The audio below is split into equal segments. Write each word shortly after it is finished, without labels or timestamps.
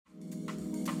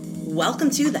Welcome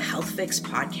to the Health Fix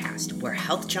podcast, where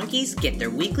health junkies get their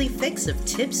weekly fix of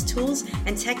tips, tools,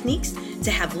 and techniques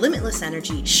to have limitless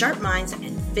energy, sharp minds,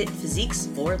 and fit physiques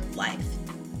for life.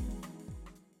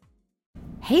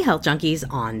 Hey, health junkies.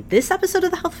 On this episode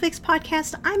of the Health Fix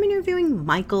podcast, I'm interviewing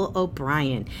Michael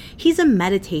O'Brien. He's a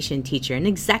meditation teacher, an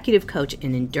executive coach,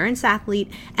 an endurance athlete,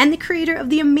 and the creator of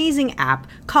the amazing app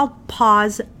called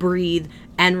Pause, Breathe,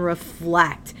 and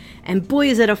Reflect. And boy,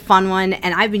 is it a fun one.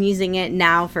 And I've been using it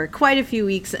now for quite a few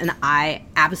weeks, and I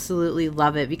absolutely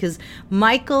love it because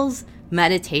Michael's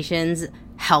meditations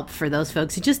help for those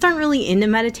folks who just aren't really into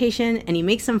meditation, and he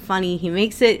makes them funny. He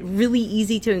makes it really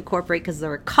easy to incorporate because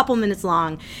they're a couple minutes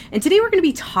long. And today we're going to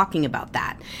be talking about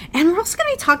that. And we're also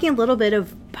going to be talking a little bit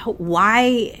about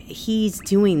why he's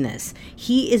doing this.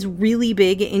 He is really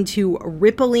big into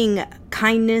rippling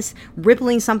kindness,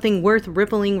 rippling something worth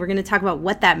rippling. We're going to talk about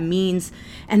what that means.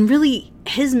 And really,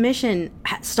 his mission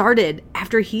started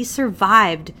after he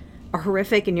survived a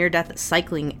horrific and near-death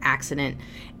cycling accident.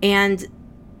 And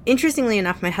interestingly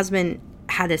enough, my husband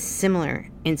had a similar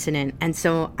incident, and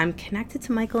so I'm connected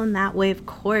to Michael in that way, of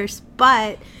course,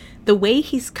 but the way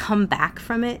he's come back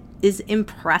from it is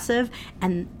impressive,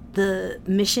 and the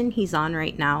mission he's on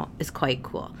right now is quite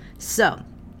cool. So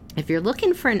if you're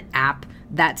looking for an app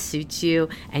that suits you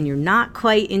and you're not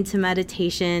quite into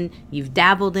meditation, you've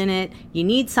dabbled in it, you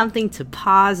need something to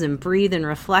pause and breathe and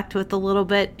reflect with a little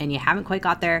bit, and you haven't quite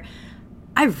got there,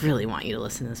 I really want you to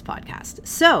listen to this podcast.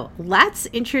 So let's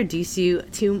introduce you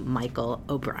to Michael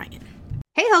O'Brien.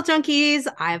 Hey, health junkies.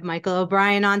 I have Michael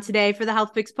O'Brien on today for the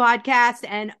Health Fix podcast.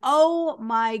 And oh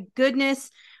my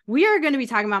goodness, we are going to be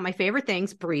talking about my favorite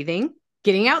things: breathing,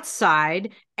 getting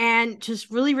outside, and just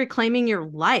really reclaiming your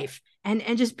life and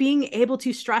just being able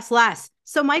to stress less.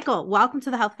 So Michael, welcome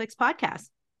to the Health Fix podcast.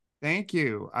 Thank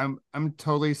you. I'm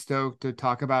totally stoked to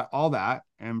talk about all that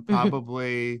and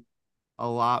probably a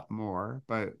lot more,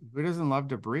 but who doesn't love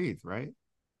to breathe, right?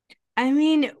 I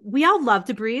mean, we all love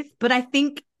to breathe, but I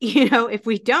think, if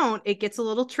we don't, it gets a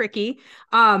little tricky.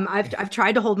 I've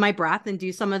tried to hold my breath and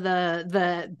do some of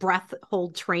the breath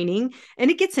hold training, and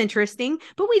it gets interesting,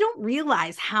 but we don't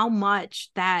realize how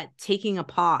much that taking a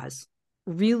pause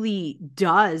really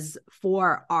does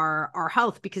for our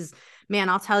health. Because man,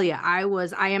 I'll tell you, I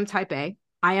am type A.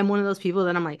 I am one of those people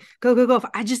that I'm like, go. If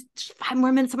I just 5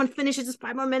 more minutes, I'm going to finish it, just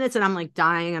 5 more minutes. And I'm like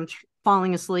dying. I'm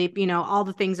falling asleep. All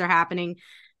the things are happening.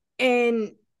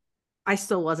 And I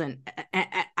still wasn't.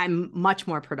 I'm much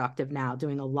more productive now,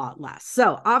 doing a lot less.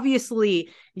 So obviously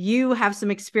you have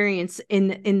some experience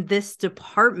in this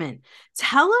department.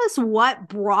 Tell us what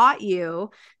brought you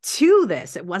to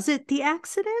this. Was it the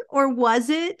accident, or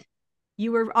was it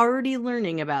you were already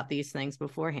learning about these things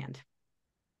beforehand?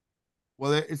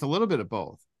 Well, it's a little bit of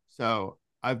both. So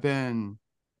I've been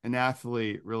an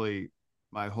athlete really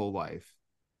my whole life.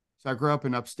 So I grew up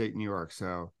in upstate New York.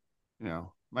 So,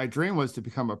 my dream was to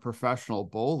become a professional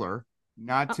bowler.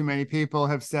 Not too many people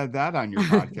have said that on your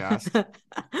podcast.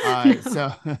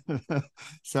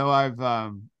 So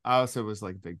I also was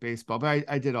like big baseball, but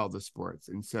I did all the sports.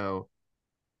 And so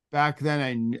back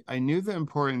then I knew the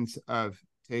importance of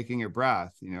taking a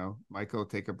breath. Michael,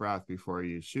 take a breath before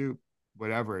you shoot,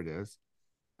 whatever it is.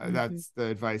 That's the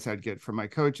advice I'd get from my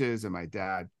coaches and my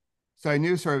dad. So I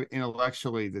knew sort of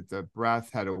intellectually that the breath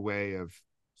had a way of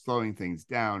slowing things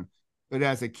down. But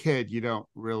as a kid, you don't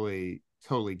really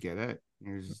totally get it.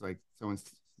 You're just like, someone's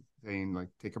saying, like,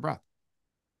 take a breath.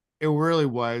 It really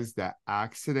was that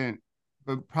accident,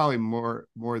 but probably more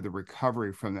the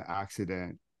recovery from the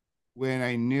accident, when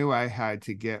I knew I had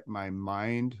to get my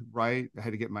mind right. I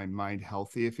had to get my mind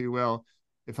healthy, if you will,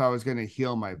 if I was going to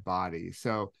heal my body.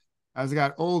 So as I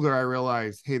got older, I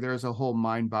realized, hey, there's a whole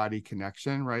mind-body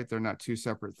connection, right? They're not two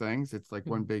separate things. It's like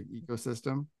one big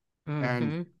ecosystem.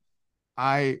 And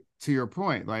to your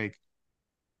point, like,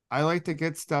 I like to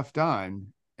get stuff done,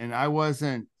 and I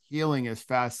wasn't healing as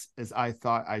fast as I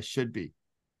thought I should be.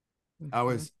 I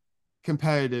was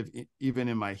competitive even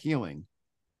in my healing.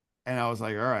 And I was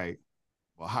like, all right,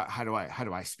 well, how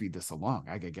do I speed this along?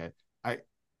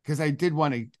 Because I did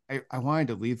want to, I wanted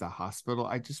to leave the hospital.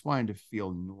 I just wanted to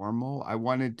feel normal. I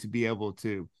wanted to be able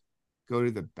to go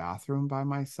to the bathroom by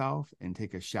myself and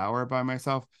take a shower by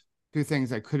myself. 2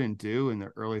 things I couldn't do in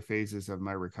the early phases of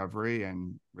my recovery,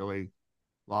 and really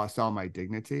lost all my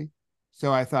dignity.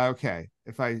 So I thought, okay,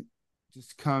 if I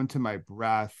just come to my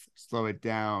breath, slow it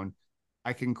down,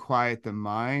 I can quiet the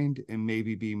mind and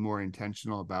maybe be more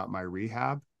intentional about my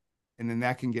rehab. And then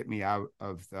that can get me out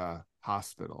of the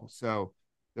hospital. So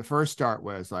the first start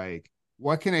was like,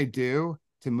 what can I do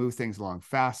to move things along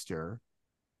faster?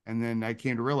 And then I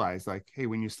came to realize, like, hey,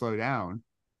 when you slow down,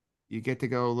 you get to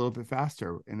go a little bit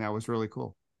faster. And that was really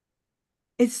cool.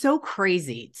 It's so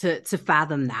crazy to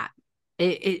fathom that.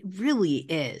 It really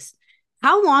is.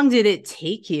 How long did it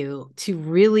take you to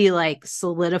really like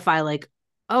solidify like,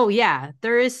 oh yeah,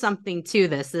 there is something to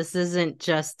this. This isn't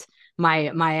just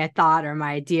my thought or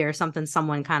my idea or something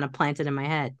someone kind of planted in my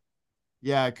head.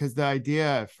 Yeah, because the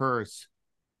idea at first,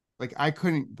 like I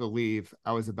couldn't believe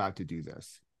I was about to do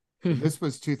this. So this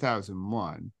was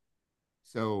 2001.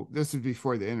 So this was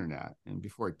before the internet and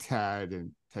before TED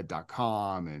and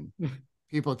TED.com and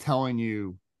people telling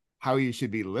you how you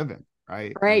should be living,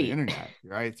 right? On the Right. internet,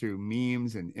 right? Through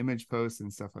memes and image posts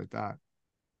and stuff like that.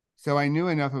 So I knew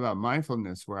enough about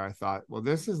mindfulness where I thought, well,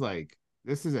 this is a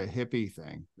hippie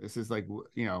thing. This is like, woo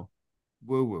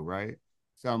woo, right?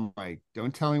 So I'm like,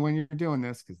 don't tell anyone you're doing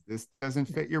this because this doesn't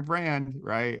fit your brand,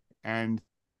 right? And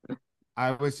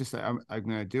I was just like, I'm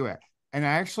going to do it. And I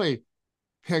actually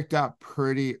picked up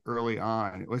pretty early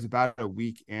on. It was about a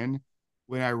week in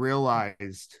when I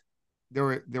realized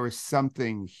there was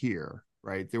something here,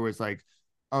 right? There was like,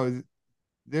 oh,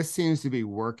 this seems to be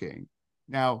working.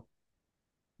 Now,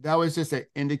 that was just an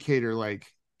indicator, like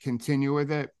continue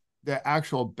with it. The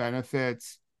actual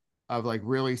benefits of like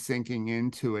really sinking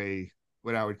into a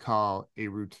what I would call a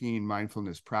routine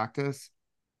mindfulness practice,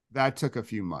 that took a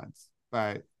few months.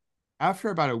 But after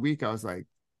about a week, I was like,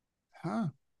 huh,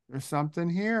 there's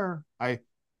something here. I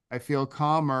feel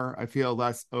calmer. I feel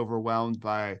less overwhelmed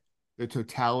by the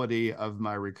totality of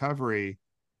my recovery.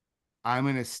 I'm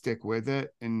going to stick with it.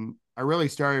 And I really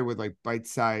started with like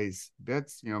bite-sized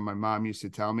bits. You know, my mom used to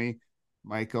tell me,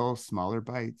 Michael, smaller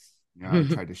bites. You know, I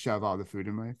tried to shove all the food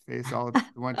in my face all at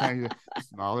one time,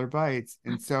 smaller bites.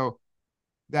 And so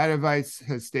that advice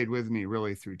has stayed with me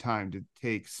really through time to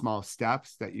take small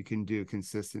steps that you can do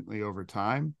consistently over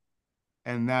time.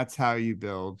 And that's how you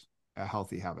build a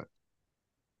healthy habit.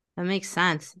 That makes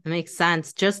sense. It makes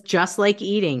sense. Just like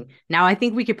eating. Now, I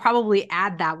think we could probably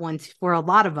add that one for a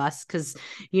lot of us because,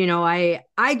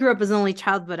 I grew up as an only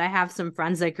child, but I have some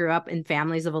friends that grew up in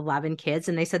families of 11 kids,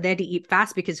 and they said they had to eat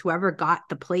fast because whoever got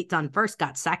the plate done first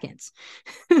got seconds.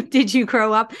 Did you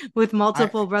grow up with I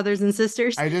multiple brothers and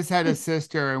sisters? I just had a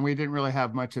sister and we didn't really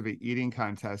have much of an eating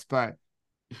contest, but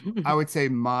I would say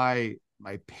my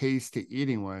pace to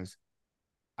eating was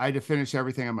I had to finish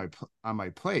everything on my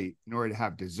plate in order to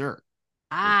have dessert,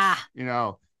 which, Ah,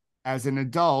 as an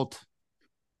adult,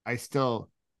 I still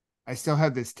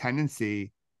have this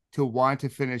tendency to want to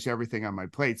finish everything on my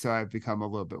plate. So I've become a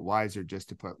little bit wiser just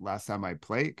to put less on my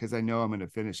plate because I know I'm going to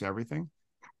finish everything.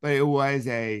 But it was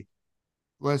a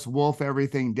let's wolf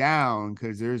everything down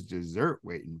because there's dessert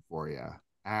waiting for you.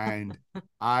 And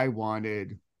I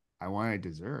wanted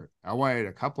dessert. I wanted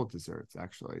a couple desserts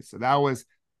actually. So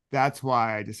that's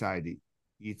why I decided to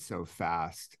eat so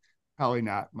fast. Probably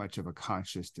not much of a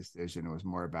conscious decision. It was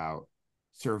more about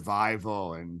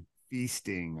survival and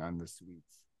feasting on the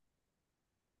sweets.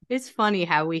 it's funny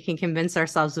how we can convince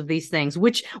ourselves of these things,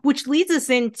 which leads us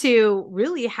into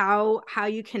really how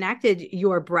you connected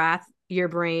your breath, your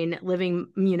brain, living,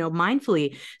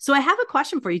 mindfully. So I have a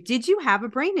question for you. Did you have a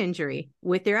brain injury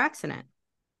with your accident?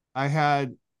 I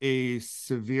had a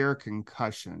severe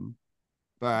concussion,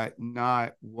 but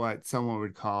not what someone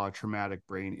would call a traumatic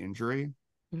brain injury.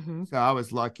 Mm-hmm. So I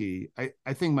was lucky.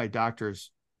 I think my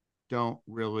doctors don't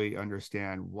really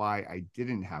understand why I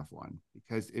didn't have one.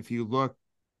 Because if you look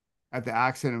at the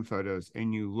accident photos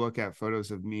and you look at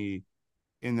photos of me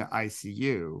in the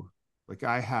ICU, like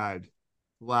I had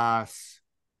glass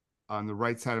on the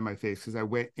right side of my face because I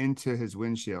went into his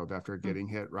windshield after getting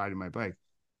hit riding my bike.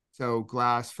 So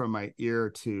glass from my ear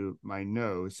to my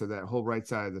nose. So that whole right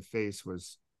side of the face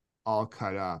was all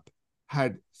cut up.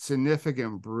 Had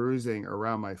significant bruising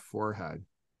around my forehead.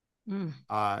 Mm.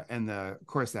 And of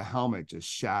course, the helmet just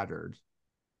shattered. Mm.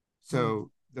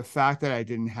 So the fact that I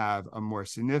didn't have a more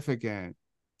significant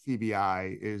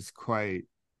TBI is quite,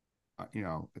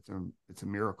 it's a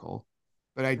miracle.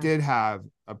 But I did have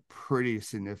a pretty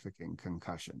significant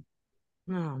concussion.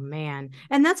 Oh man.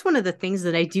 And that's one of the things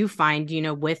that I do find,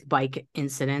 with bike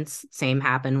incidents. Same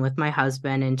happened with my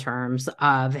husband in terms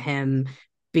of him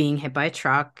being hit by a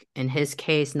truck. In his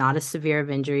case, not as severe of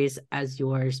injuries as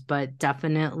yours, but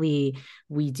definitely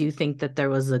we do think that there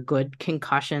was a good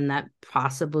concussion that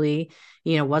possibly,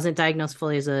 wasn't diagnosed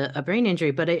fully as a brain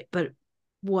injury. But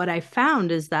what I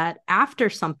found is that after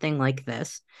something like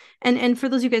this, and for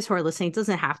those of you guys who are listening, it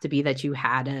doesn't have to be that you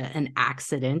had an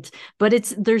accident,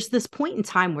 but there's this point in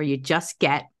time where you just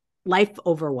get life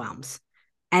overwhelms,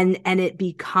 and it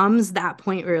becomes that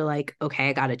point where you're like, okay,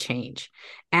 I got to change.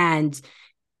 And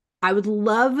I would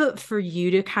love for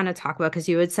you to kind of talk about, because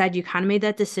you had said you kind of made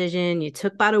that decision. You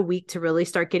took about a week to really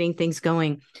start getting things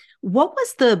going. What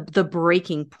was the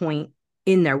breaking point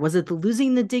in there? Was it the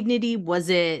losing the dignity? Was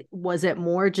it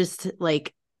more just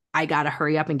like, I gotta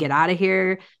hurry up and get out of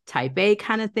here, type A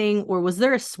kind of thing? Or was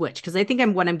there a switch? Because I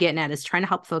think what I'm getting at is trying to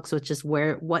help folks with just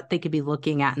what they could be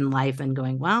looking at in life and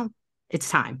going, well, it's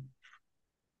time.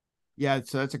 Yeah,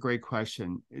 so that's a great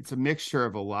question. It's a mixture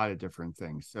of a lot of different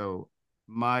things. So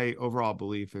my overall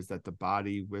belief is that the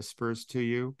body whispers to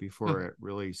you before it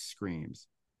really screams.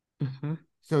 Mm-hmm.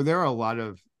 So there are a lot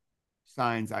of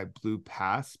signs I blew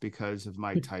past because of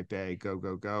my type A go,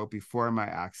 go, go before my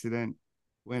accident,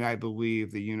 when I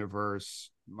believe the universe,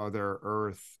 Mother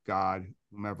Earth, God,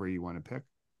 whomever you want to pick,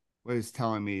 was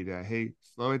telling me to, hey,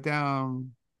 slow it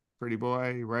down, pretty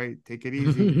boy, right? Take it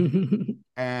easy.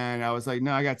 And I was like,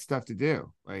 no, I got stuff to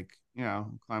do. Like,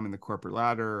 I'm climbing the corporate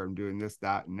ladder, I'm doing this,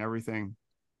 that, and everything.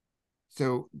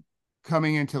 So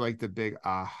coming into like the big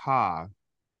aha,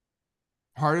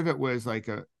 part of it was like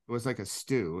a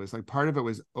stew. It was like part of it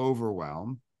was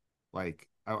overwhelm. Like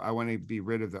I want to be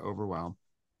rid of the overwhelm.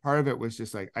 Part of it was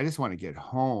just like, I just want to get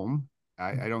home.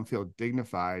 I don't feel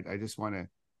dignified. I just want to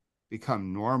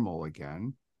become normal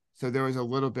again. So there was a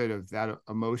little bit of that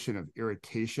emotion of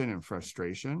irritation and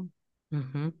frustration.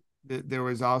 Mm-hmm. There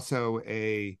was also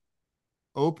a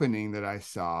opening that I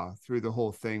saw through the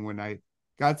whole thing when I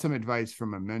got some advice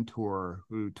from a mentor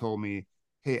who told me,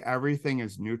 hey, everything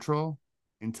is neutral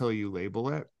until you label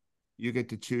it. You get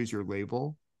to choose your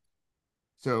label.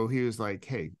 So he was like,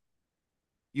 hey,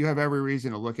 you have every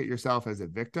reason to look at yourself as a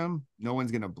victim. No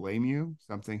one's going to blame you.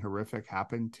 Something horrific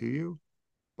happened to you,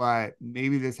 but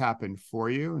maybe this happened for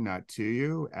you, not to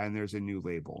you. And there's a new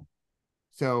label.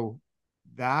 So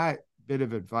that bit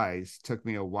of advice took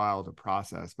me a while to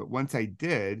process. But once I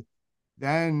did,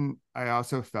 then I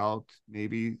also felt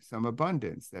maybe some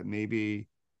abundance, that maybe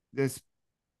this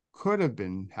could have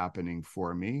been happening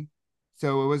for me.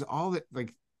 So it was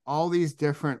all these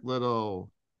different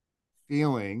little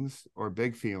feelings or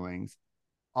big feelings,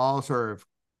 all sort of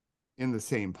in the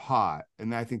same pot.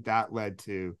 And I think that led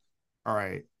to, all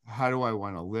right, how do I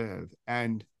want to live?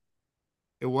 And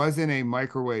it wasn't a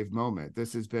microwave moment.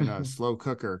 This has been a slow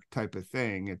cooker type of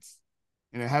thing.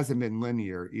 And it hasn't been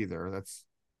linear either. That's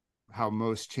how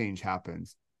most change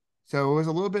happens. So it was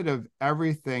a little bit of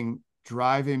everything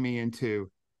driving me into,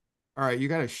 all right, you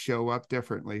got to show up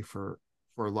differently for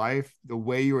life. The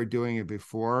way you were doing it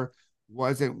before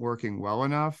wasn't working well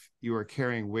enough. You were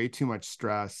carrying way too much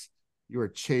stress. You were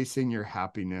chasing your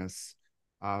happiness.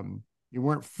 You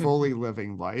weren't fully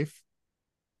living life.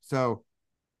 So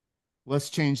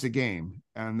let's change the game.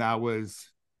 And that was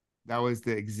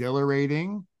the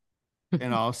exhilarating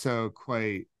and also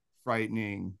quite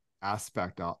frightening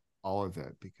aspect of all of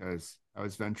it, because I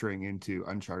was venturing into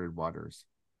uncharted waters.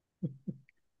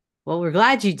 Well, we're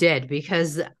glad you did,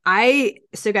 because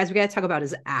so guys, we got to talk about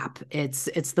his app. It's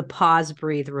the Pause,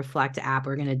 Breathe, Reflect app.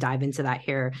 We're going to dive into that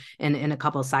here in a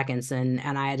couple of seconds. And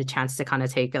I had a chance to kind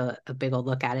of take a big old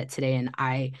look at it today. And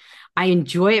I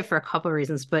enjoy it for a couple of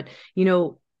reasons. But,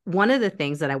 one of the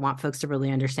things that I want folks to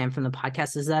really understand from the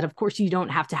podcast is that, of course, you don't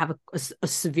have to have a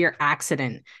severe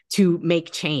accident to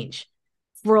make change.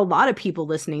 For a lot of people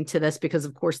listening to this, because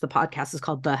of course the podcast is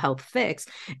called The Health Fix,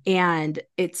 and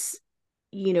it's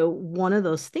one of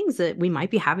those things that we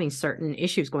might be having certain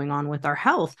issues going on with our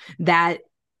health that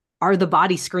are the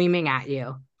body screaming at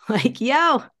you like,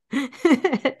 yo,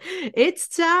 it's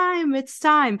time. It's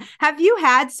time. Have you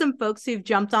had some folks who've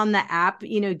jumped on the app,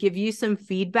 give you some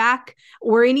feedback,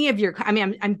 or any of your, I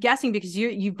mean, I'm guessing, because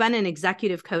you've been an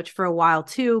executive coach for a while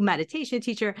too, meditation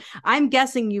teacher. I'm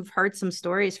guessing you've heard some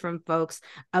stories from folks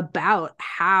about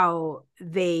how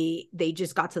they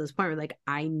just got to this point where like,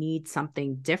 I need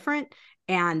something different.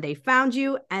 And they found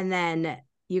you, and then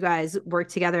you guys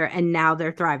worked together, and now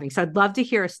they're thriving. So I'd love to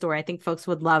hear a story. I think folks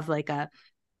would love like a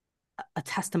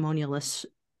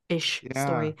testimonial-ish Yeah.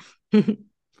 story.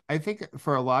 I think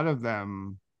for a lot of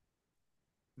them,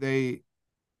 they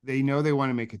know they want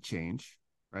to make a change,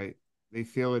 right? They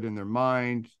feel it in their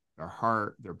mind, their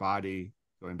heart, their body,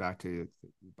 going back to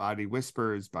body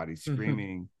whispers, body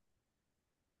screaming.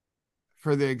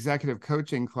 For the executive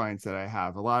coaching clients that I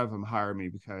have, a lot of them hire me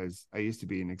because I used to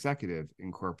be an executive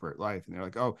in corporate life. And they're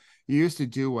like, oh, you used to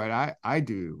do what I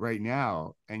do right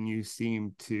now. And you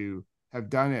seem to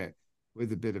have done it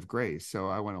with a bit of grace. So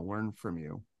I want to learn from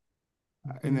you.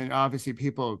 And then obviously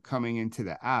people coming into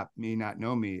the app may not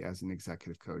know me as an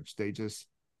executive coach. They just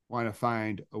want to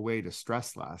find a way to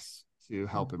stress less to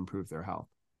help improve their health.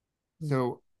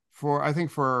 So I think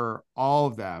for all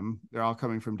of them, they're all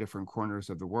coming from different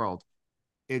corners of the world.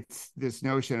 it's this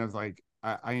notion of like,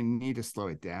 I need to slow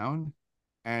it down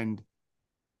and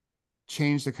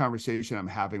change the conversation I'm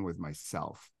having with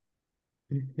myself.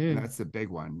 And Mhm. that's the big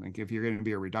one. Like if you're going to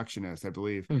be a reductionist, I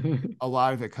believe Mhm. a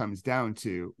lot of it comes down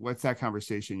to what's that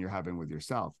conversation you're having with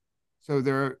yourself. So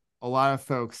there are a lot of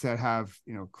folks that have,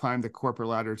 climbed the corporate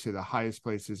ladder to the highest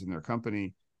places in their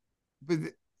company, but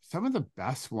some of the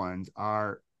best ones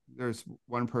are, there's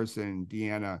one person,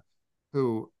 Deanna,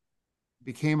 who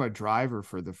became a driver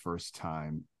for the first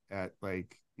time at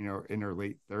like, in her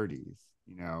late 30s,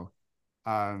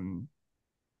 um,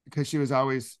 because she was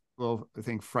always, well, I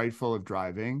think, frightful of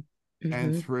driving.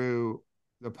 And Mhm. through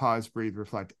the Pause, Breathe,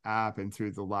 Reflect app and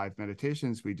through the live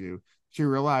meditations we do, she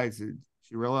realized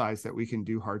that we can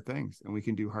do hard things and we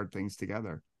can do hard things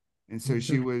together. And so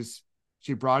Mhm.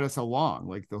 she brought us along,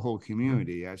 like the whole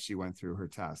community, as she went through her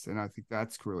tests. And I think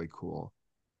that's really cool.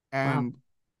 Wow. And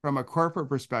from a corporate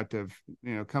perspective,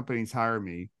 companies hire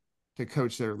me to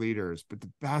coach their leaders, but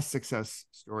the best success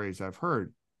stories I've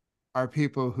heard are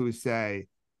people who say,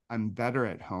 I'm better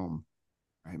at home.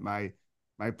 Right?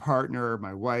 My partner,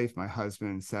 my wife, my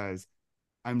husband says,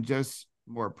 I'm just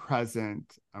more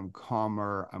present, I'm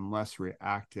calmer, I'm less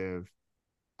reactive,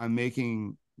 I'm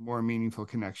making more meaningful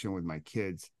connection with my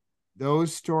kids.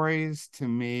 Those stories to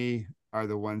me are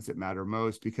the ones that matter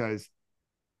most, because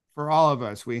for all of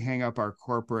us, we hang up our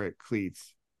corporate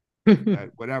cleats at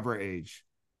whatever age.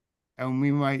 And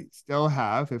we might still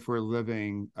have, if we're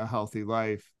living a healthy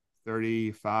life,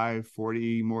 35,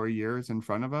 40 more years in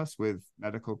front of us with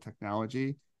medical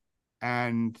technology.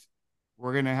 And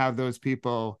we're going to have those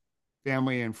people,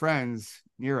 family and friends,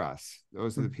 near us.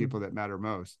 Those are the people that matter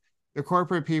most. The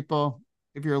corporate people,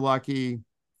 if you're lucky,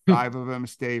 5 of them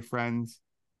stay friends,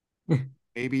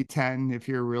 maybe 10 if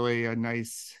you're really a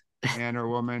nice man or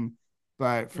woman.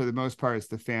 But for the most part, it's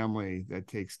the family that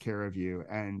takes care of you.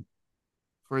 And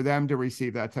for them to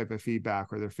receive that type of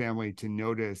feedback, or their family to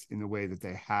notice in the way that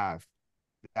they have,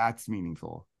 that's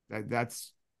meaningful.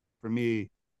 That's for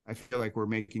me, I feel like we're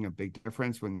making a big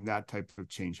difference when that type of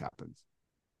change happens.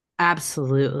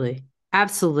 Absolutely.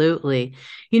 Absolutely.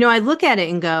 I look at it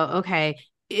and go, okay,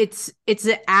 it's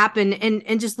an app,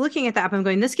 and just looking at the app, I'm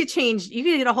going, this could change. You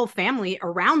could get a whole family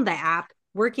around the app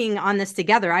working on this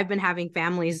together. I've been having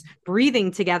families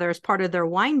breathing together as part of their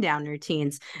wind down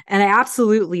routines, and I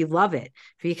absolutely love it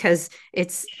because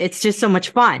it's just so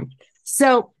much fun.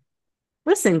 So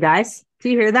listen, guys, do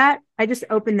you hear that? I just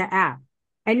opened the app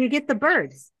and you get the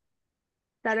birds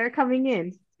that are coming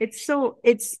in.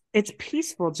 It's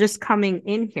peaceful just coming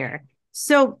in here.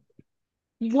 So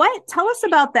what tell us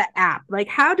about the app? Like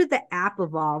how did the app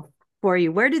evolve for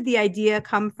you? Where did the idea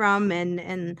come from?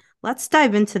 And let's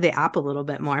dive into the app a little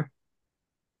bit more.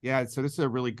 Yeah, so this is a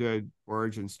really good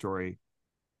origin story,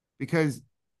 because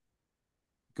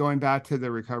going back to the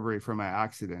recovery from my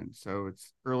accident, so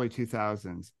it's early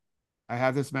 2000s, I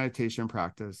have this meditation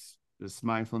practice, this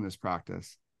mindfulness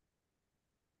practice,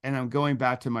 and I'm going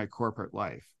back to my corporate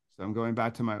life. So I'm going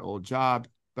back to my old job,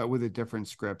 but with a different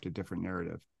script, a different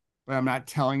narrative. But I'm not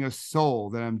telling a soul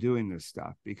that I'm doing this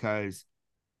stuff, because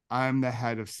I'm the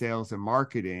head of sales and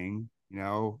marketing,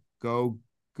 go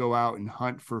out and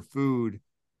hunt for food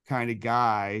kind of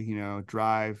guy,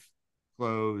 drive,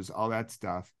 clothes, all that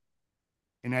stuff.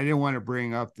 And I didn't want to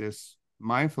bring up this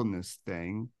mindfulness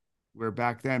thing, where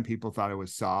back then people thought it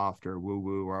was soft or woo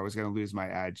woo, or I was going to lose my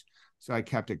edge. So I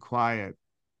kept it quiet.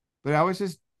 But I was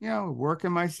just,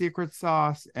 working my secret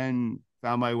sauce and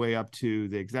found my way up to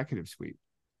the executive suite.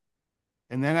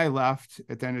 And then I left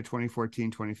at the end of 2014,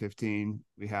 2015.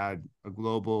 We had a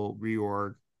global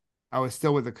reorg. I was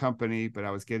still with the company, but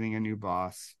I was getting a new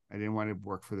boss. I didn't want to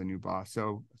work for the new boss.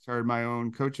 So I started my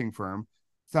own coaching firm,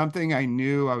 something I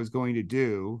knew I was going to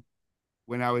do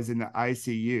when I was in the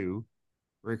ICU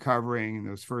recovering in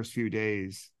those first few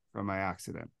days from my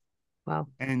accident. Wow.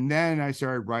 And then I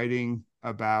started writing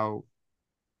about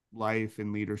life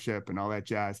and leadership and all that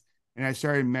jazz. And I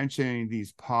started mentioning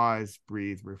these pause,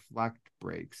 breathe, reflect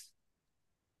breaks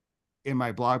in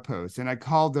my blog posts. And I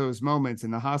called those moments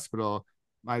in the hospital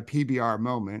my PBR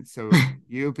moment. So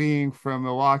you being from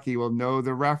Milwaukee will know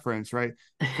the reference, right?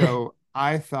 So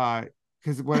I thought,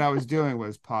 because what I was doing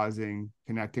was pausing,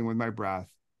 connecting with my breath,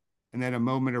 and then a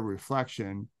moment of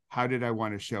reflection. How did I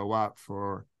want to show up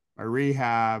for my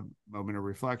rehab? Moment of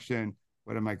reflection.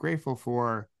 What am I grateful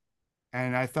for?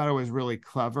 And I thought it was really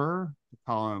clever to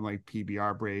call them like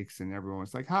PBR breaks. And everyone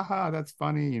was like, haha, that's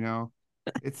funny.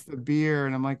 It's the beer.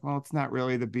 And I'm like, well, it's not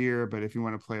really the beer, but if you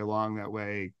want to play along that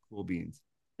way, cool beans.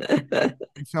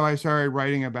 And so I started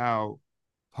writing about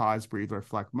pause, breathe,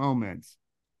 reflect moments.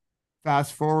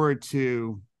 Fast forward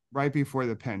to right before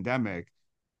the pandemic,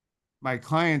 my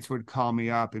clients would call me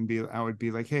up and I would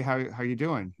be like, hey, how you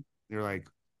doing? They're like,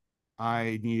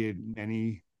 I needed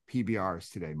many PBRs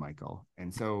today, Michael.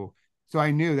 And so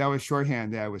I knew that was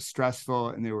shorthand that I was stressful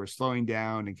and they were slowing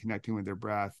down and connecting with their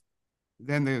breath.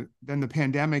 Then the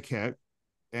pandemic hit,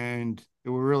 and it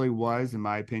really was, in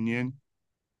my opinion,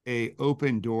 a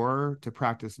open door to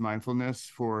practice mindfulness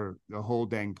for the whole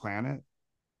dang planet.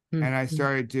 And Mhm.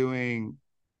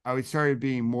 I started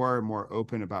being more and more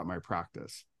open about my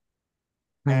practice.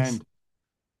 Nice. And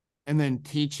and then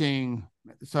teaching.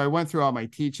 So I went through all my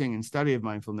teaching and study of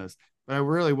mindfulness, but I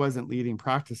really wasn't leading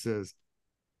practices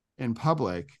in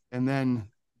public. And then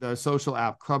the social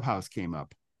app Clubhouse came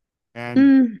up, and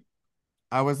Mm.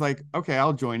 I was like, okay,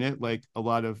 I'll join it, like a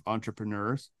lot of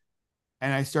entrepreneurs.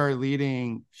 And I started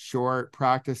leading short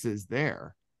practices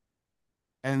there.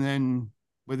 And then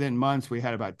within months, we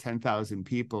had about 10,000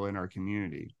 people in our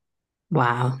community.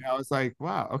 Wow. And I was like,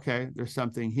 wow, okay, there's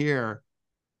something here.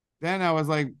 Then I was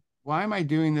like, why am I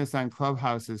doing this on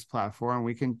Clubhouse's platform?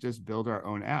 We can just build our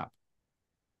own app.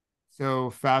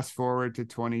 So fast forward to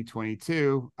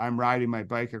 2022, I'm riding my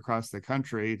bike across the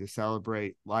country to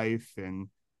celebrate life and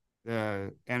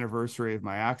the anniversary of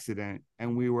my accident.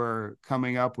 And we were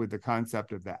coming up with the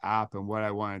concept of the app and what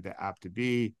I wanted the app to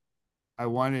be. I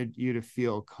wanted you to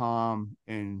feel calm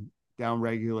and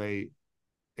downregulate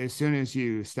as soon as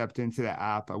you stepped into the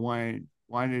app. I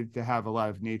wanted to have a lot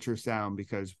of nature sound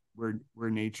because we're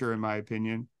nature, in my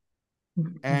opinion.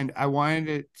 Mhm. And I wanted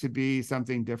it to be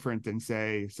something different than,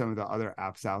 say, some of the other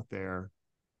apps out there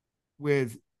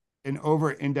with an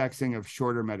over indexing of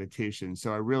shorter meditation.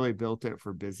 So I really built it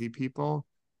for busy people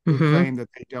who Mhm. claim that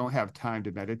they don't have time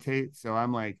to meditate. So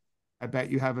I'm like, I bet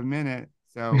you have a minute.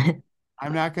 So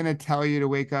I'm not going to tell you to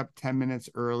wake up 10 minutes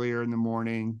earlier in the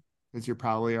morning because you're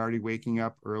probably already waking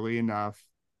up early enough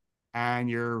and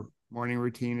your morning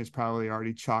routine is probably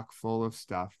already chock full of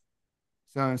stuff.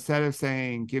 So instead of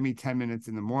saying, give me 10 minutes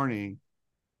in the morning,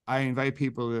 I invite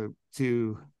people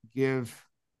to give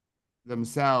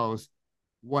themselves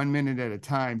 1 minute at a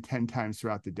time, 10 times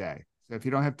throughout the day. So if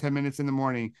you don't have 10 minutes in the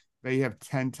morning, but you have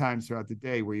 10 times throughout the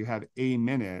day where you have a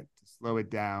minute to slow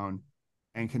it down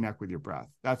and connect with your breath.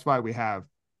 That's why we have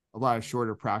a lot of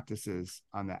shorter practices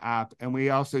on the app. And we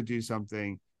also do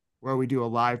something where we do a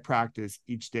live practice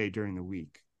each day during the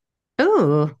week.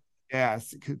 Ooh.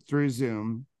 Yes, through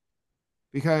Zoom,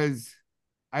 because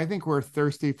I think we're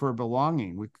thirsty for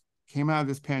belonging. We came out of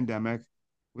this pandemic.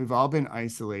 We've all been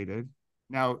isolated.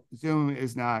 Now, Zoom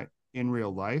is not in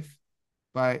real life,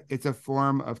 but it's a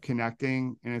form of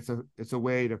connecting, and it's a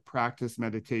way to practice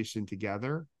meditation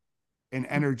together. And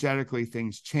energetically,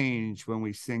 things change when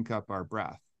we sync up our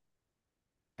breath.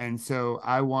 And so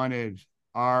I wanted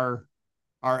our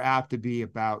our app to be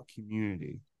about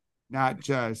community, not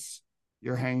just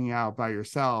you're hanging out by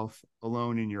yourself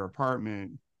alone in your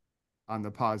apartment on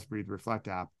the Pause, Breathe, Reflect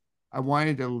app. I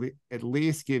wanted to at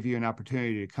least give you an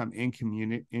opportunity to come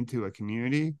into a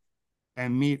community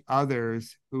and meet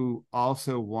others who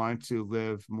also want to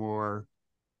live more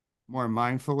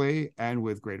mindfully and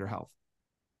with greater health.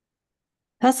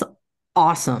 That's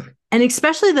awesome. And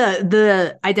especially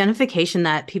the identification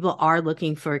that people are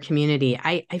looking for a community.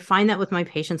 I find that with my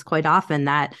patients quite often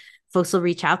that folks will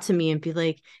reach out to me and be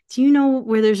like, "Do you know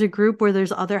where there's a group where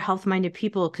there's other health-minded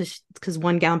people?" Because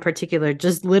one gal in particular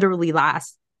just literally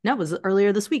it was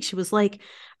earlier this week. She was like,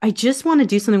 "I just want to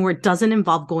do something where it doesn't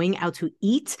involve going out to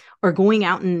eat or going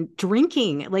out and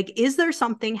drinking. Like, is there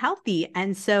something healthy?"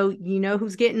 And so, you know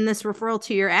who's getting this referral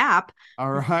to your app?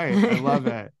 All right. I love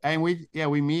it. And we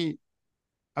meet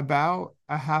about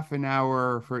a half an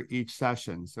hour for each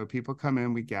session. So people come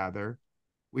in, we gather,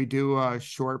 we do a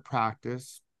short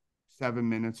practice, 7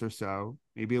 minutes or so,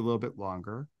 maybe a little bit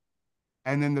longer.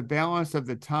 And then the balance of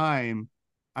the time,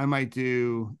 I might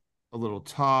do a little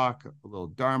talk, a little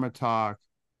Dharma talk,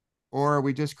 or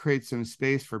we just create some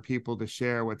space for people to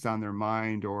share what's on their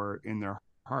mind or in their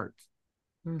heart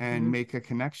and Mhm. make a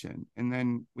connection. And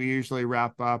then we usually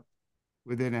wrap up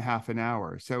within a half an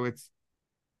hour. So it's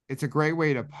a great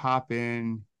way to pop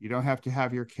in. You don't have to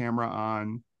have your camera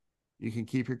on. You can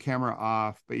keep your camera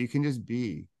off, but you can just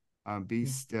be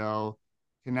still,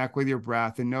 connect with your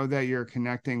breath, and know that you're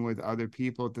connecting with other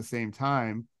people at the same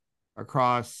time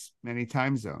across many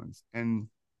time zones. And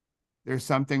there's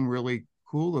something really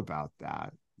cool about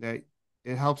that, that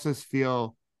it helps us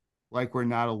feel like we're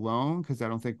not alone, because I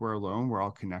don't think we're alone. We're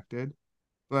all connected.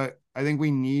 But I think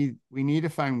we need to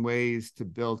find ways to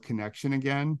build connection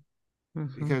again,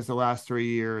 Mhm. because the last 3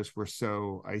 years were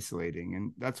so isolating.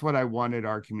 And that's what I wanted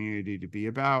our community to be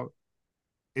about.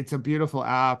 It's a beautiful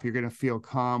app. You're going to feel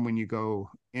calm when you go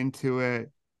into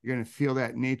it. You're going to feel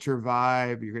that nature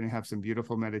vibe. You're going to have some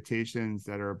beautiful meditations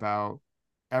that are about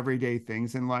everyday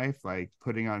things in life, like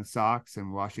putting on socks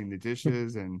and washing the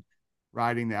dishes and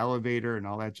riding the elevator and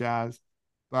all that jazz.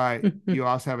 But you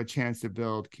also have a chance to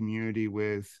build community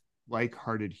with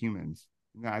like-hearted humans.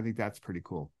 And I think that's pretty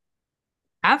cool.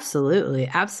 Absolutely.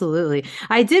 Absolutely.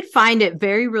 I did find it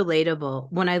very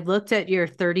relatable when I looked at your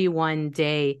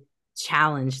 31-day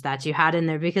challenge that you had in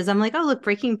there, because I'm like, oh, look,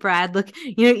 breaking bread, look,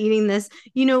 eating this,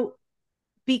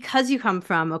 because you come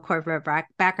from a corporate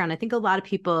background. I think a lot of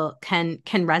people can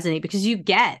resonate, because you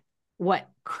get what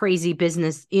crazy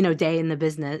business, day in the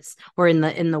business or in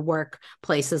the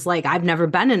workplace is like. I've never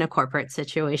been in a corporate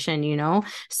situation,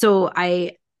 so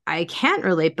I can't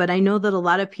relate, but I know that a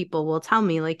lot of people will tell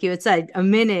me, like you had said, a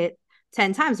minute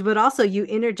 10 times, but also you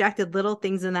interjected little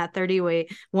things in that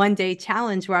 31-day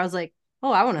challenge where I was like,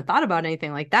 oh, I wouldn't have thought about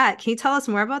anything like that. Can you tell us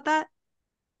more about that?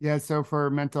 Yeah. So for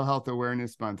Mental Health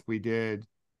Awareness Month, we do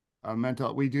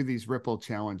these Ripple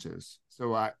challenges.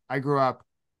 So I grew up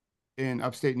in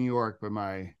upstate New York, but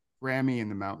my Grammy in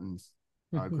the mountains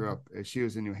grew up. She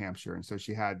was in New Hampshire, and so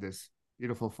she had this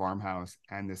beautiful farmhouse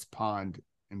and this pond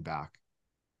in back.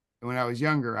 And when I was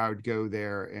younger, I would go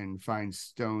there and find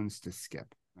stones to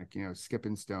skip, like,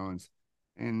 skipping stones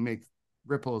and make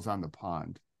ripples on the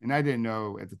pond. And I didn't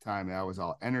know at the time that was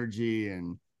all energy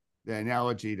and the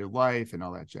analogy to life and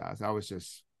all that jazz. I was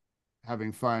just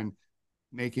having fun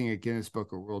making a Guinness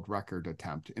Book of World Record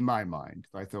attempt in my mind.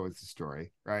 I thought it's a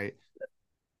story, right?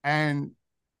 And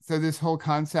so this whole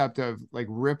concept of like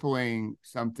rippling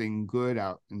something good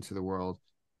out into the world,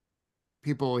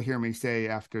 people will hear me say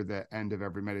after the end of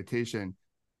every meditation,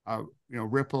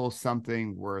 ripple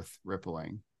something worth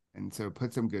rippling. And so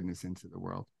put some goodness into the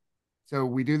world. So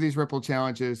we do these Ripple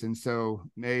challenges. And so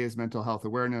May is Mental Health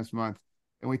Awareness Month.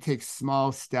 And we take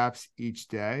small steps each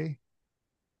day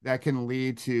that can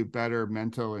lead to better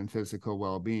mental and physical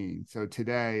well-being. So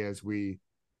today, as we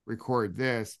record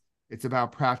this, it's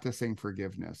about practicing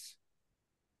forgiveness.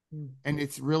 And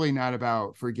it's really not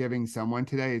about forgiving someone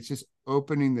today. It's just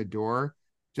opening the door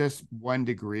just 1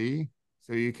 degree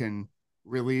so you can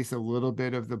release a little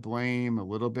bit of the blame, a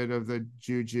little bit of the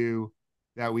juju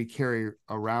that we carry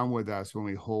around with us when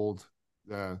we hold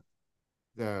the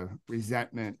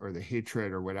resentment or the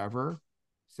hatred or whatever.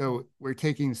 So we're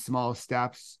taking small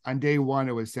steps. On day one,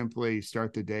 it was simply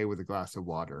start the day with a glass of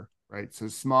water, right? So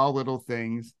small little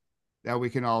things that we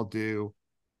can all do.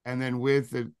 And then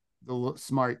with the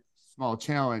small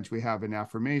challenge, we have an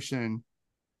affirmation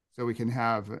so we can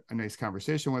have a nice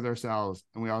conversation with ourselves.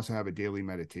 And we also have a daily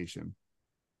meditation.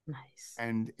 Nice.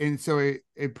 And so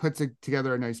it puts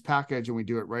together a nice package, and we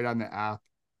do it right on the app.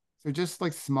 So just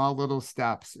like small little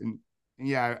steps. And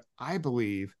yeah, I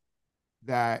believe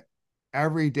that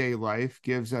everyday life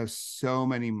gives us so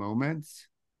many moments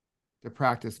to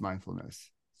practice mindfulness.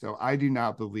 So I do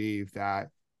not believe that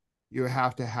you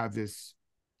have to have this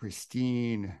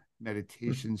pristine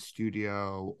meditation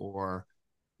studio, or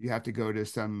you have to go to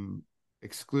some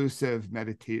exclusive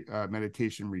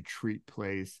meditation retreat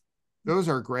place. Those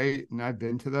are great, and I've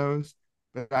been to those,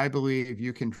 but I believe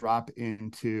you can drop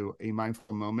into a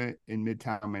mindful moment in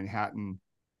Midtown Manhattan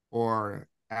or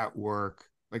at work.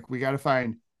 Like, we got to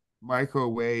find micro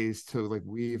ways to like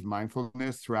weave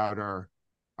mindfulness throughout our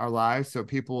lives, so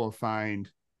people will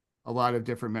find a lot of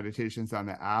different meditations on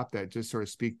the app that just sort of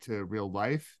speak to real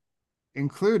life,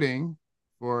 including,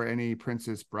 for any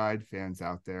Princess Bride fans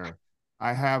out there,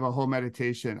 I have a whole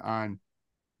meditation on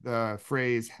the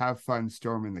phrase "have fun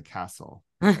storming the castle."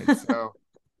 Right?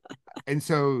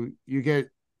 So you get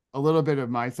a little bit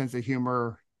of my sense of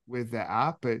humor with the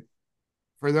app, but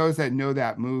for those that know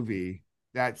that movie,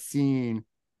 that scene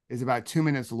is about 2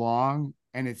 minutes long,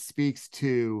 and it speaks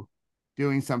to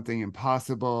doing something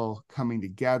impossible, coming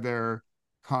together,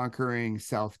 conquering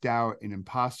self-doubt and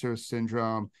imposter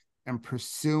syndrome, and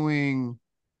pursuing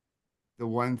the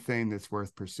one thing that's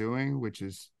worth pursuing, which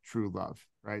is true love,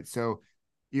 right? So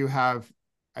you have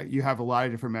a lot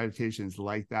of different meditations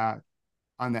like that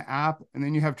on the app, and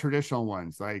then you have traditional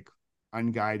ones like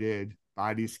unguided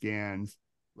body scans,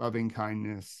 loving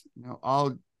kindness,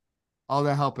 all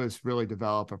that help us really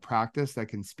develop a practice that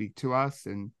can speak to us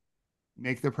and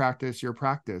make the practice your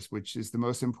practice, which is the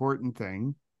most important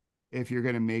thing if you're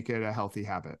going to make it a healthy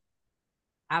habit.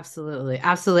 Absolutely.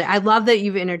 Absolutely. I love that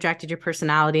you've interjected your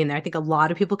personality in there. I think a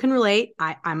lot of people can relate.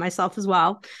 I myself as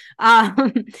well.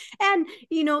 And,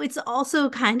 it's also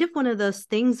kind of one of those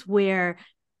things where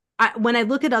when I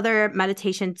look at other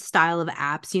meditation style of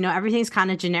apps, everything's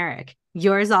kind of generic.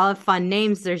 Yours all have fun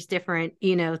names. There's different,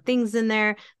 things in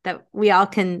there that we all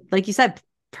can, like you said,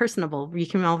 personable, you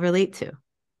can all relate to.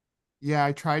 Yeah,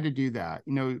 I try to do that.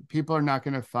 People are not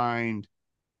going to find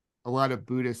a lot of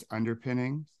Buddhist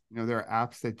underpinnings. There are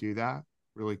apps that do that.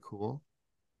 Really cool.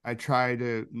 I try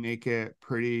to make it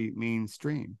pretty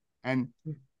mainstream. And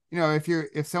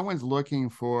if someone's looking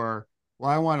for,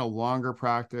 well, I want a longer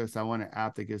practice, I want an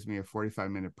app that gives me a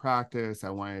 45-minute practice, I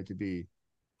want it to be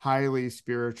highly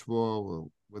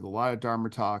spiritual with a lot of Dharma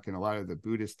talk and a lot of the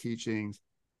Buddhist teachings,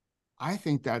 I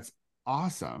think that's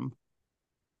awesome.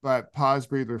 But Pause,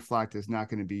 Breathe, Reflect is not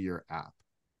going to be your app.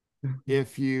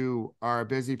 If you are a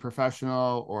busy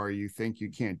professional or you think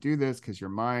you can't do this because your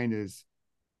mind is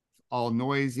all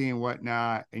noisy and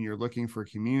whatnot, and you're looking for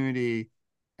community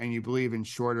and you believe in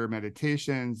shorter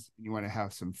meditations, and you want to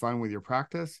have some fun with your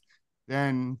practice,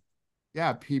 then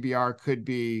yeah, PBR could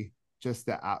be just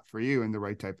the app for you and the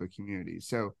right type of community.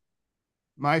 So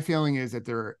my feeling is that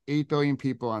there are 8 billion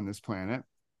people on this planet,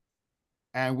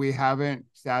 and we haven't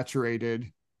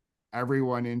saturated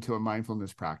everyone into a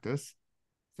mindfulness practice.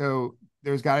 So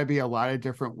there's got to be a lot of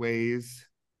different ways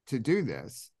to do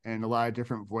this and a lot of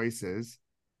different voices.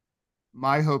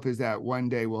 My hope is that one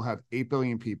day we'll have 8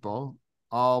 billion people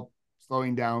all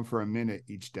slowing down for a minute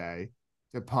each day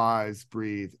to pause,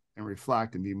 breathe, and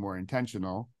reflect and be more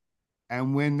intentional.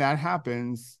 And when that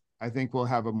happens, I think we'll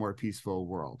have a more peaceful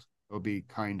world. It'll be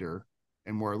kinder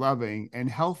and more loving and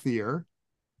healthier.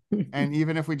 And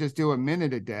even if we just do a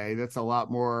minute a day, that's a lot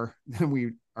more than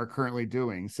we are currently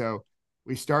doing. So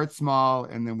we start small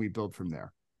and then we build from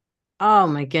there. Oh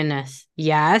my goodness.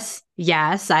 Yes.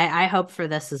 Yes. I hope for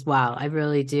this as well. I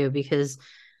really do, because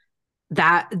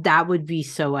that would be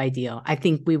so ideal. I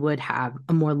think we would have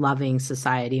a more loving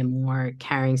society, a more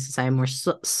caring society, more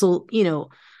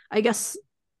I guess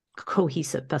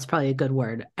cohesive. That's probably a good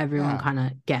word. Everyone Yeah. kind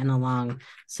of getting along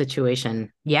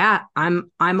situation. Yeah,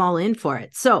 I'm all in for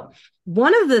it. So,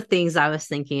 one of the things I was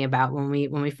thinking about when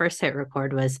we first hit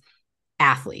record was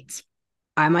athletes.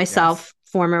 I Yes. myself,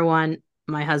 former one,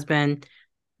 my husband,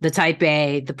 the type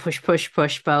A, the push, push,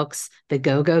 push folks, the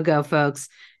go, go, go folks,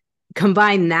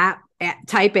 combine that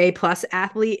type A plus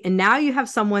athlete, and now you have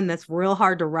someone that's real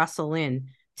hard to rustle in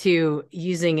to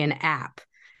using an app.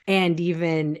 And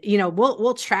even,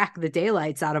 we'll track the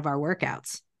daylights out of our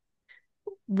workouts.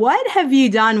 What have you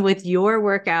done with your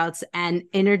workouts and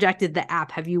interjected the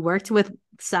app? Have you worked with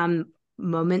some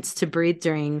moments to breathe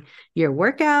during your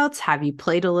workouts? Have you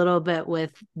played a little bit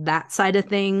with that side of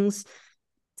things?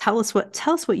 Tell us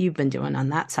what you've been doing on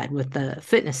that side with the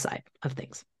fitness side of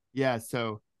things. Yeah.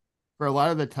 So for a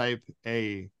lot of the type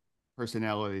A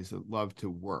personalities that love to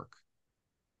work,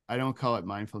 I don't call it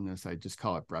mindfulness. I just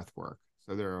call it breath work.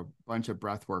 So there are a bunch of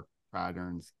breath work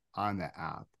patterns on the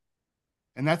app.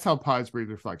 And that's how Pause,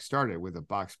 Breathe, Reflect started, with a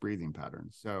box breathing pattern.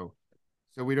 So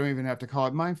we don't even have to call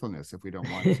it mindfulness if we don't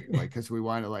want to, like, because we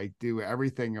want to like do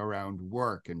everything around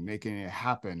work and making it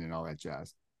happen and all that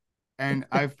jazz. And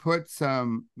I've put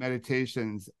some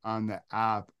meditations on the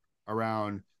app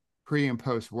around pre and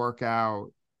post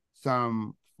workout,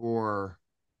 some for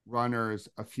runners,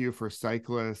 a few for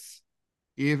cyclists,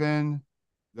 even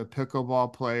the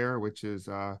pickleball player, which is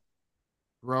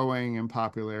growing in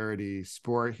popularity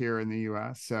sport here in the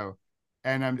US. So,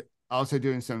 and I'm also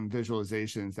doing some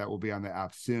visualizations that will be on the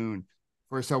app soon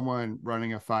for someone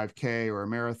running a 5K or a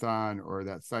marathon, or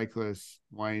that cyclist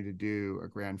wanting to do a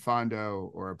Grand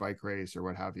Fondo or a bike race or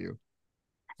what have you.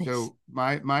 Nice. So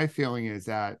my feeling is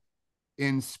that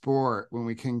in sport, when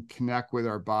we can connect with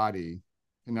our body,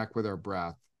 connect with our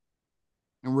breath,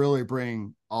 and really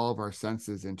bring all of our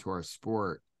senses into our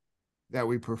sport, that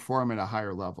we perform at a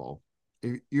higher level.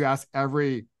 If you ask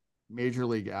every major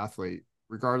league athlete,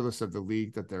 regardless of the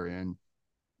league that they're in,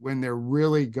 when they're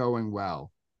really going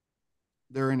well,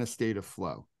 they're in a state of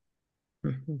flow.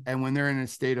 Mm-hmm. And when they're in a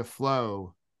state of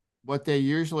flow, what they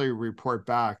usually report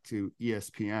back to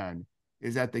ESPN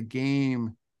is that the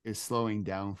game is slowing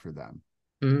down for them.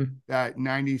 Mm-hmm. That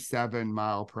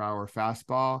 97-mile-per-hour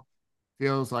fastball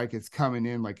feels like it's coming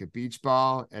in like a beach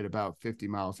ball at about 50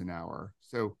 miles an hour.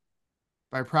 So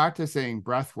by practicing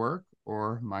breath work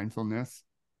or mindfulness,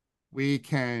 we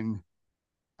can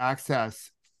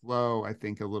access flow, I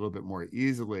think, a little bit more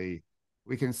easily.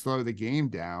 We can slow the game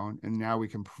down, and now we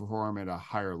can perform at a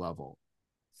higher level.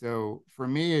 So for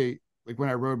me, like when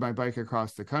I rode my bike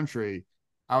across the country,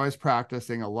 I was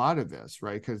practicing a lot of this,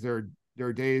 right? Because there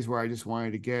are days where I just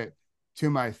wanted to get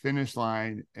to my finish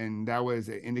line, and that was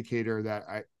an indicator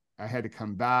that I had to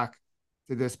come back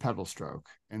to this pedal stroke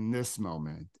and this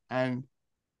moment. And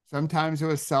sometimes it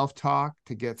was self-talk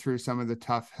to get through some of the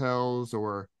tough hills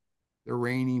or the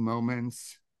rainy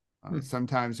moments.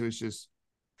 Sometimes it was just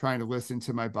trying to listen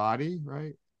to my body,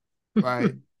 right?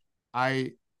 But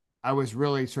I I was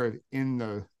really sort of in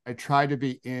I try to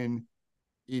be in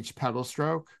each pedal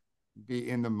stroke, be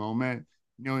in the moment,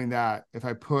 knowing that if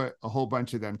I put a whole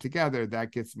bunch of them together,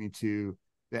 that gets me to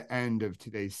the end of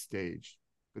today's stage.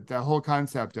 But the whole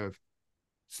concept of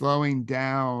slowing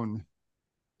down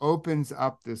opens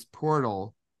up this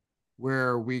portal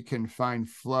where we can find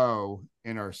flow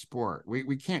in our sport.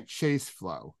 We can't chase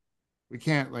flow. We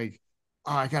can't like,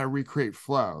 oh, I got to recreate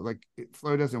flow. Like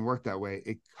flow doesn't work that way.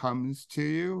 It comes to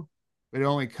you, but it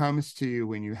only comes to you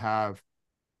when you have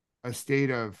a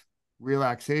state of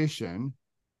relaxation.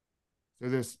 So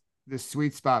this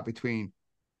sweet spot between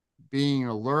being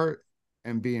alert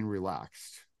and being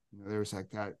relaxed. There's like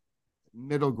that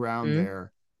middle ground Mm-hmm.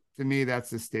 there. To me, that's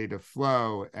the state of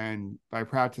flow. And by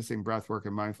practicing breath work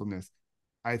and mindfulness,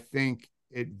 I think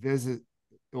it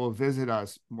will visit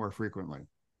us more frequently.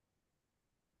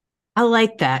 I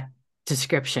like that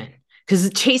description because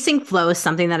chasing flow is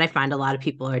something that I find a lot of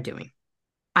people are doing.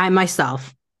 I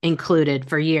myself included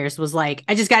for years was like,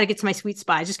 I just got to get to my sweet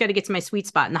spot. I just got to get to my sweet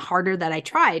spot. And the harder that I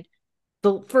tried,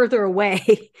 the further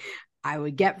away I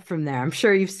would get from there. I'm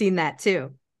sure you've seen that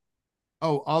too.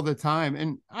 Oh, all the time.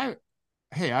 And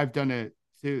I've done it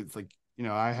too. It's like,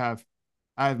 I have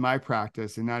my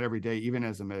practice, and not every day, even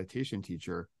as a meditation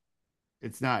teacher,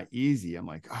 it's not easy. I'm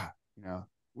like,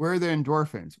 where are the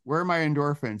endorphins? Where are my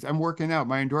endorphins? I'm working out.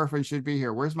 My endorphins should be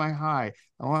here. Where's my high?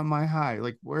 I want my high.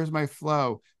 Like, where's my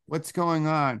flow? What's going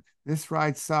on? This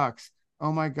ride sucks.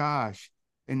 Oh my gosh.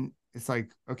 And it's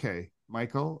like, okay,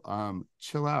 Michael,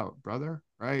 chill out, brother.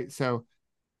 Right. So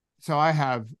I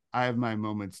have my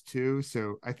moments too.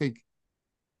 So I think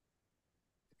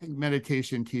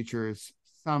meditation teachers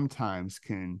sometimes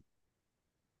can,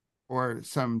 or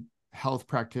some health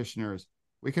practitioners,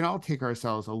 we can all take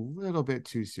ourselves a little bit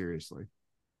too seriously.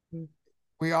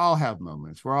 We all have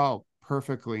moments. We're all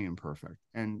perfectly imperfect.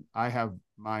 And I have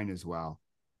mine as well.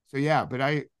 So yeah,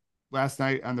 but last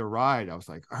night on the ride, I was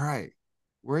like, all right,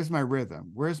 where's my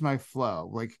rhythm? Where's my flow?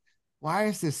 Like, why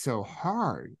is this so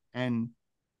hard? And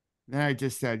then I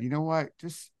just said, you know what?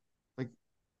 Just like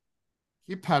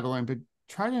keep pedaling, but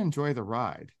try to enjoy the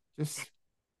ride. Just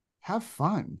have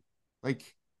fun.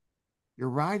 Like you're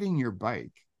riding your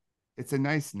bike. It's a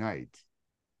nice night.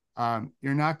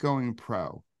 You're not going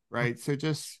pro, right? So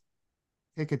just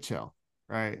take a chill,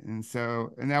 right? And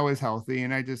that was healthy.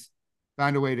 And I just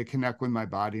found a way to connect with my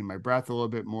body and my breath a little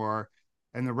bit more.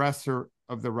 And the rest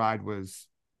of the ride was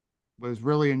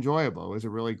really enjoyable. It was a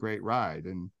really great ride.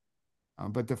 And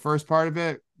but the first part of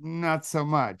it, not so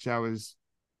much. I was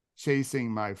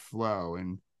chasing my flow,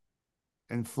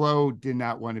 and flow did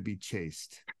not want to be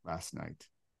chased last night.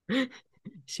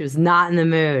 She was not in the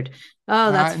mood.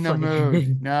 Oh, that's Not in the mood.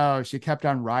 funny. No, she kept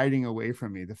on riding away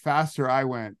from me. The faster I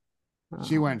went,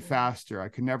 she Oh, went faster. I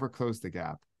could never close the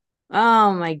gap.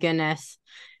 oh my goodness.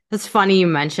 That's funny you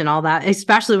mention all that,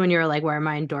 especially when you're like, where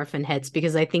my endorphin hits,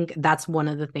 because I think that's one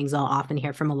of the things I'll often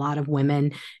hear from a lot of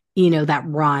women, that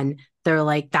run. They're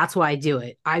like, that's why I do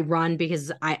it. I run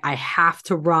because I have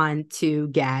to run to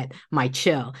get my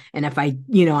chill. And if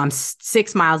I'm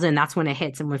 6 miles in, that's when it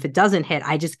hits. And if it doesn't hit,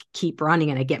 I just keep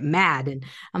running and I get mad. And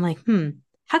I'm like,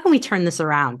 how can we turn this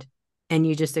around? And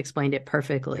you just explained it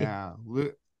perfectly. Yeah.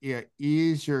 Yeah.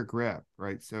 Ease your grip,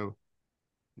 right? So,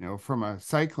 from a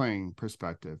cycling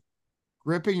perspective,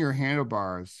 gripping your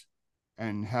handlebars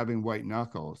and having white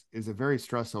knuckles is a very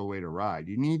stressful way to ride.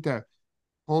 You need to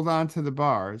hold on to the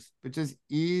bars, but just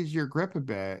ease your grip a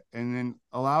bit and then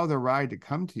allow the ride to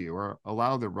come to you, or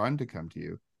allow the run to come to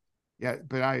you. Yeah,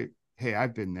 but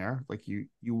I've been there. Like you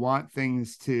want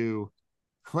things to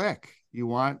click. You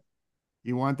want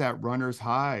that runner's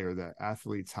high or the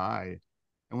athlete's high.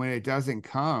 And when it doesn't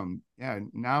come, yeah,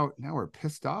 now we're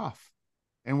pissed off.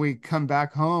 And we come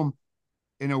back home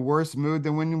in a worse mood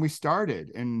than when we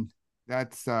started. And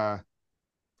that's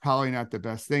probably not the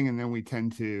best thing. And then we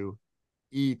tend to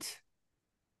eat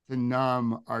to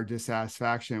numb our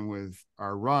dissatisfaction with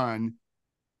our run.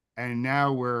 And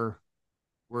now we're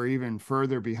even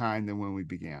further behind than when we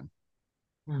began.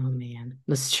 Oh man,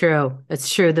 that's true.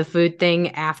 It's true. The food thing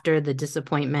after the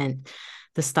disappointment,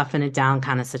 the stuffing it down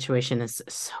kind of situation is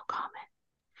so common.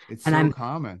 It's And so I'm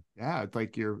common. Yeah, it's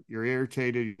like you're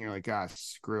irritated and you're like, ah,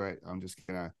 screw it. I'm just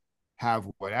gonna have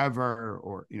whatever.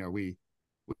 Or we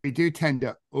do tend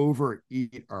to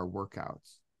overeat our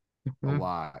workouts a Mhm.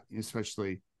 lot,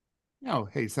 especially,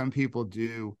 hey, some people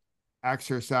do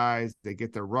exercise, they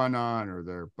get their run on or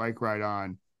their bike ride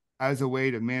on as a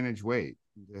way to manage weight,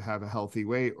 to have a healthy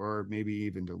weight, or maybe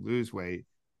even to lose weight.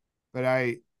 But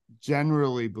I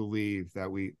generally believe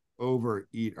that we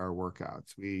overeat our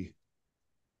workouts. We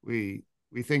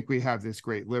think we have this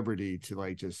great liberty to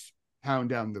like just pound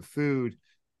down the food,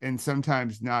 and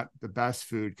sometimes not the best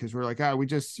food because we're like, oh, we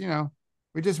just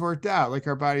worked out, like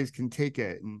our bodies can take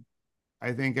it. And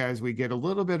I think as we get a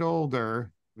little bit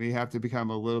older, we have to become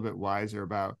a little bit wiser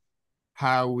about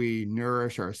how we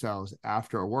nourish ourselves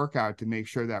after a workout to make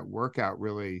sure that workout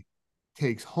really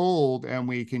takes hold and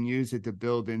we can use it to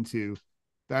build into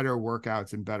better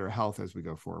workouts and better health as we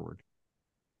go forward.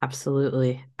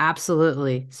 Absolutely.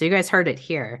 Absolutely. So you guys heard it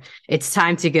here. It's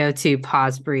time to go to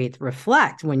pause, breathe,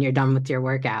 reflect when you're done with your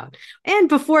workout. And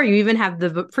before you even have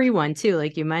the free one too,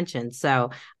 like you mentioned.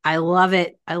 So I love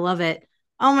it. I love it.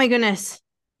 Oh my goodness.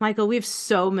 Michael, we have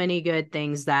so many good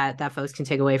things that folks can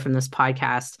take away from this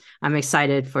podcast. I'm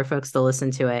excited for folks to listen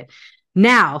to it.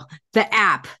 Now, the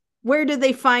app. Where do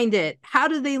they find it? How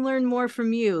do they learn more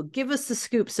from you? Give us the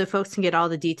scoop so folks can get all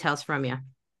the details from you.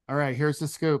 All right, here's the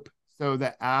scoop. So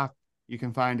the app you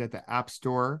can find at the App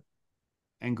Store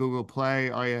and Google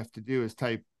Play. All you have to do is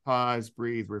type pause,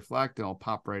 breathe, reflect, and it'll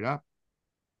pop right up,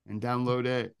 and download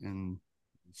it and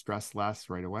stress less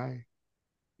right away.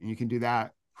 And you can do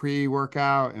that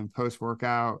pre-workout and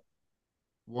post-workout,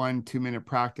 1-2 minute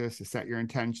practice to set your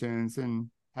intentions and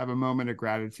have a moment of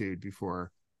gratitude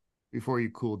before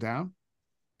you cool down.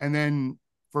 And then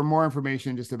for more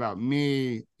information just about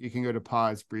me, you can go to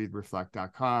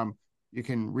pausebreathereflect.com. You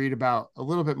can read about a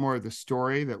little bit more of the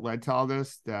story that led to all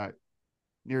this, that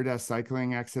near-death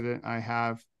cycling accident I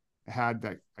had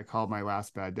that I called my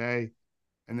last bad day.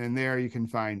 And then there you can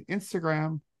find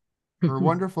Instagram for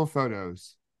wonderful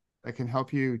photos that can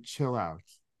help you chill out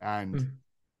and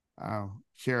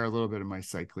share a little bit of my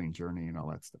cycling journey and all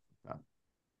that stuff like that.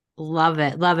 Love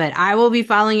it. Love it. I will be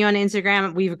following you on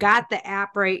Instagram. We've got the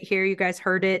app right here. You guys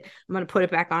heard it. I'm going to put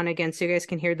it back on again so you guys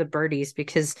can hear the birdies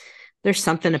because there's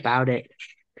something about it.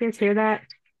 You guys hear that?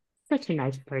 Such a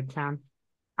nice bird sound.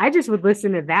 I just would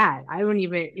listen to that. I wouldn't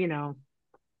even,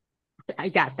 I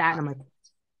got that. And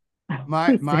I'm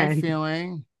like,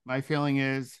 my feeling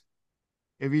is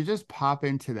if you just pop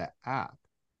into the app,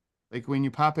 like when you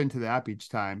pop into the app each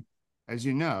time, as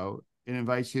you know, it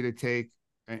invites you to take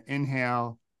an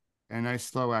inhale and a nice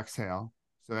slow exhale.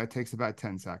 So that takes about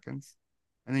 10 seconds.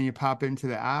 And then you pop into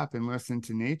the app and listen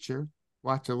to nature,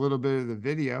 watch a little bit of the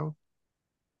video.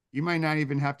 You might not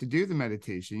even have to do the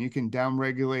meditation. You can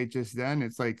downregulate just then.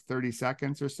 It's like 30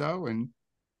 seconds or so. And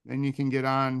then you can get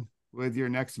on with your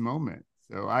next moment.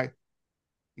 So I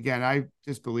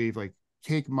just believe like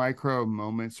take micro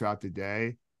moments throughout the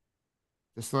day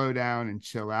to slow down and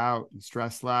chill out and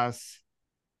stress less.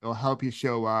 It'll help you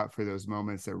show up for those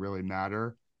moments that really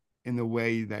matter in the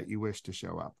way that you wish to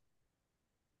show up.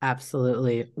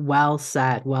 Absolutely. Well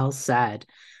said. Well said.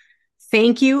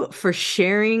 Thank you for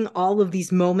sharing all of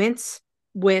these moments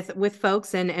with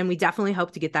folks. And we definitely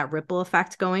hope to get that ripple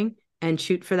effect going and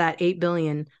shoot for that 8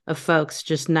 billion of folks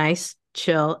just nice,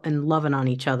 chill, and loving on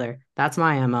each other. That's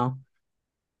my MO.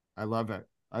 I love it.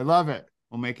 I love it.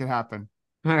 We'll make it happen.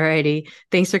 All righty.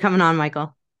 Thanks for coming on,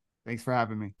 Michael. Thanks for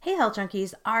having me. Hey, Health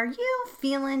Junkies. Are you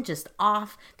feeling just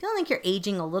off? Feeling like you're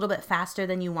aging a little bit faster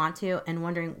than you want to and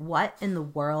wondering what in the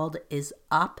world is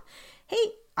up?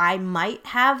 Hey, I might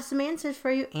have some answers for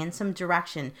you and some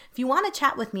direction. If you want to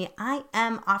chat with me, I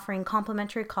am offering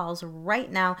complimentary calls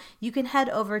right now. You can head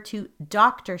over to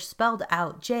Dr. spelled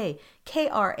out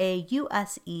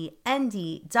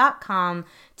JKRAUSEND.com.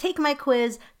 Take my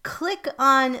quiz, click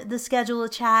on the schedule a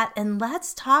chat, and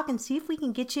let's talk and see if we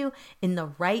can get you in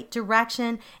the right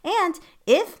direction. And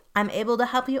if I'm able to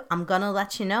help you, I'm going to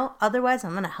let you know. Otherwise,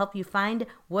 I'm going to help you find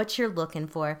what you're looking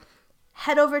for.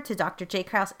 Head over to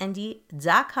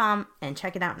drjkrausend.com and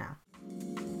check it out now.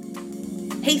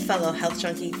 Hey, fellow health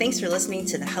junkie. Thanks for listening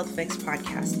to the Health Fix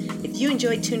podcast. If you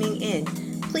enjoyed tuning in,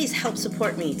 please help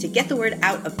support me to get the word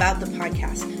out about the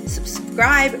podcast.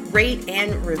 Subscribe, rate,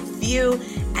 and review,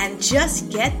 and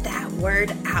just get that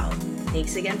word out.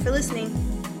 Thanks again for listening.